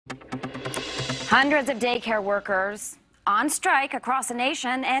Hundreds of daycare workers on strike across the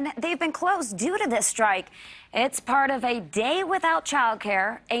nation, and they've been closed due to this strike. It's part of a day without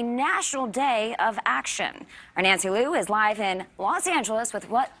childcare, a national day of action. Our Nancy Liu is live in Los Angeles with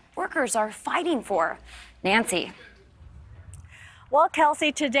what workers are fighting for. Nancy. Well,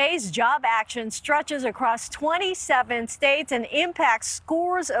 Kelsey, today's job action stretches across 27 states and impacts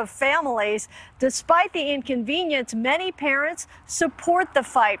scores of families. Despite the inconvenience, many parents support the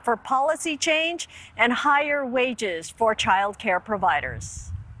fight for policy change and higher wages for child care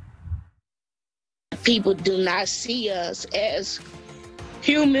providers. People do not see us as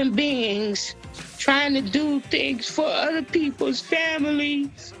human beings trying to do things for other people's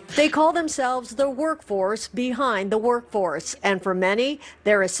families. They call themselves the workforce behind the workforce, and for many,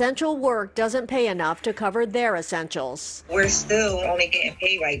 their essential work doesn't pay enough to cover their essentials. We're still only getting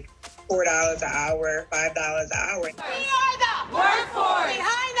paid like $4 an hour, $5 an hour. We are the workforce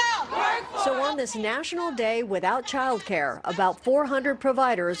behind the workforce. So on this National Day without childcare, about 400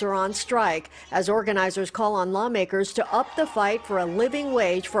 providers are on strike as organizers call on lawmakers to up the fight for a living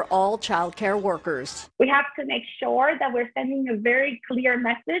wage for all childcare workers. We have to make sure that we're sending a very clear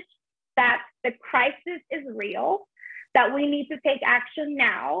message that the crisis is real, that we need to take action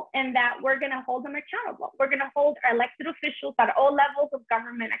now, and that we're going to hold them accountable. We're going to hold our elected officials at all levels of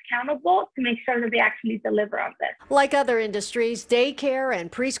government accountable to make sure that they actually deliver on this. Like other industries, daycare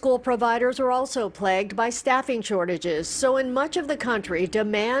and preschool providers are also plagued by staffing shortages. So in much of the country,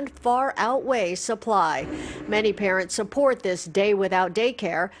 demand far outweighs supply. Many parents support this day without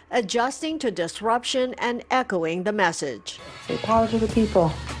daycare, adjusting to disruption and echoing the message. Say power to the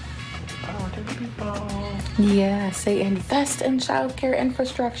people. Power to the people. Yeah, say invest in childcare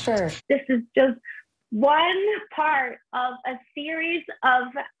infrastructure. This is just one part of a series of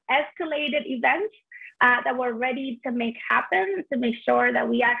escalated events that we're ready to make happen to make sure that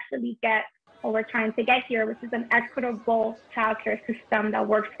we actually get what we're trying to get here, which is an equitable childcare system that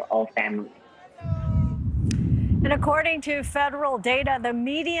works for all families. And according to federal data, the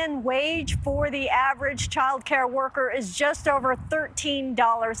median wage for the average child care worker is just over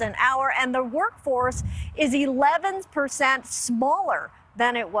 $13 an hour, and the workforce is 11% smaller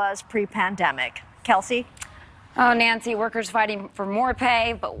than it was pre-pandemic. Kelsey? Oh, Nancy, workers fighting for more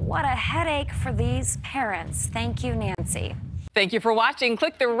pay, but what a headache for these parents. Thank you, Nancy. Thank you for watching.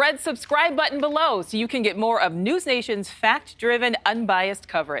 Click the red subscribe button below so you can get more of NewsNation's fact-driven, unbiased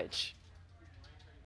coverage.